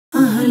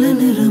أهلا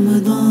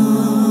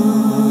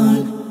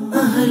رمضان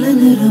أهلا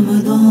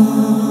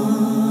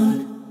رمضان.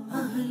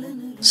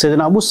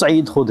 Sayyidina Abu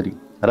Sa'id Khudri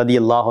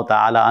radiyallahu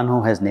ta'ala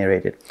anhu has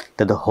narrated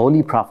that the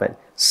Holy Prophet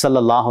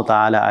sallallahu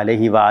ta'ala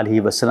alayhi wa alihi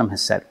wasallam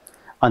has said,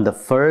 on the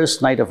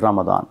first night of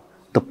Ramadan,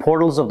 the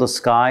portals of the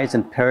skies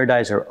and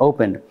paradise are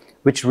opened,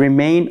 which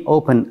remain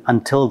open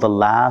until the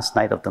last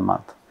night of the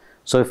month.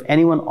 So if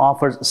anyone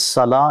offers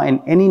salah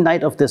in any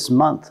night of this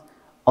month,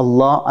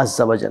 Allah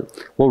Azza wa Jal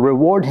will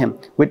reward him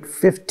with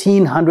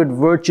 1,500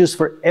 virtues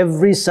for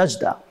every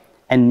sajda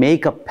and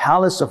make a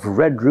palace of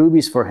red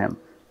rubies for him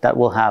that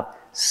will have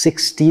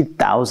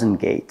 60,000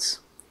 gates.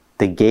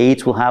 The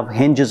gates will have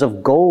hinges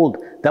of gold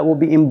that will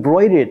be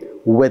embroidered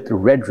with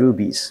red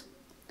rubies.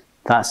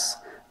 Thus,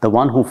 the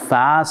one who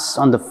fasts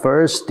on the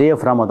first day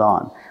of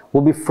Ramadan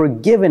will be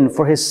forgiven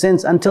for his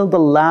sins until the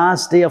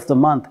last day of the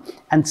month,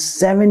 and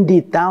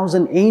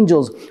 70,000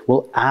 angels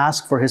will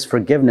ask for his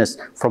forgiveness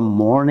from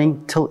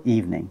morning till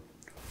evening.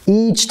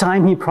 Each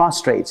time he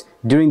prostrates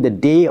during the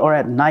day or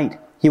at night,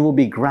 he will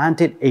be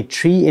granted a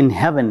tree in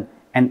heaven,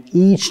 and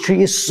each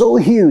tree is so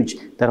huge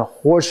that a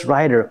horse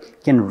rider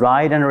can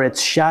ride under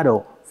its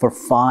shadow for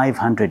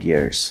 500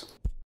 years.